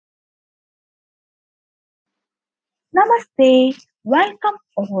Namaste, welcome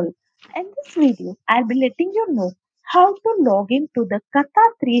all. In this video, I'll be letting you know how to log into the Katha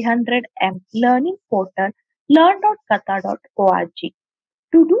 300M learning portal learn.katha.org.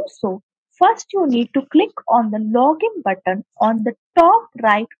 To do so, first you need to click on the login button on the top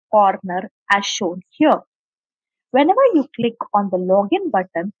right corner as shown here. Whenever you click on the login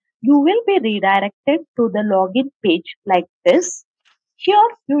button, you will be redirected to the login page like this. Here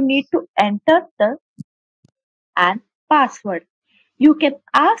you need to enter the and password. You can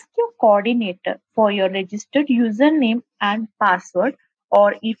ask your coordinator for your registered username and password,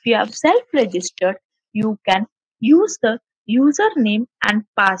 or if you have self registered, you can use the username and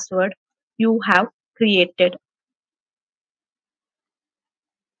password you have created.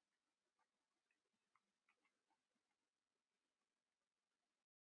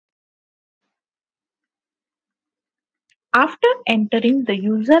 After entering the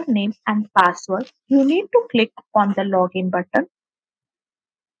username and password, you need to click on the login button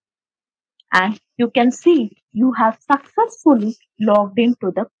and you can see you have successfully logged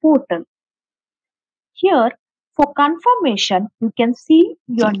into the portal. Here, for confirmation, you can see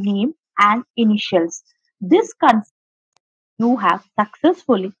your name and initials. This confirms you have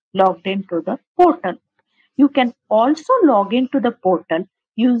successfully logged into the portal. You can also log into the portal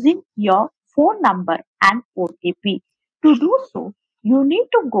using your phone number and OTP. To do so, you need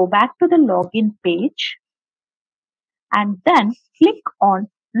to go back to the login page and then click on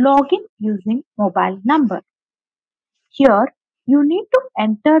login using mobile number. Here, you need to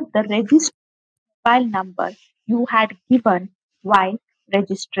enter the registered mobile number you had given while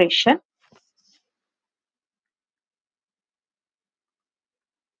registration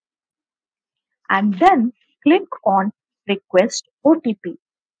and then click on request OTP.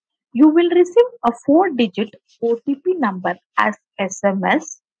 You will receive a 4-digit OTP number as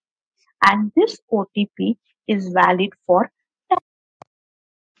SMS and this OTP is valid for 10.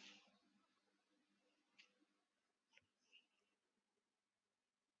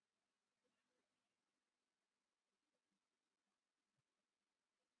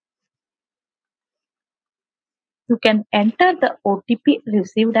 You can enter the OTP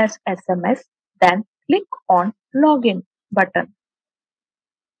received as SMS, then click on login button.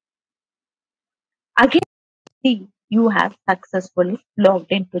 Again, see you have successfully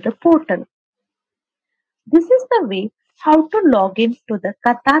logged into the portal. This is the way how to log in to the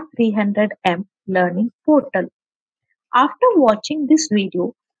Katha 300M learning portal. After watching this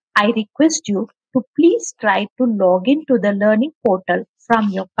video, I request you to please try to log in to the learning portal from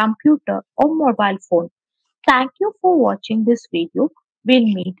your computer or mobile phone. Thank you for watching this video. We'll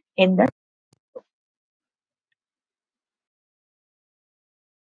meet in the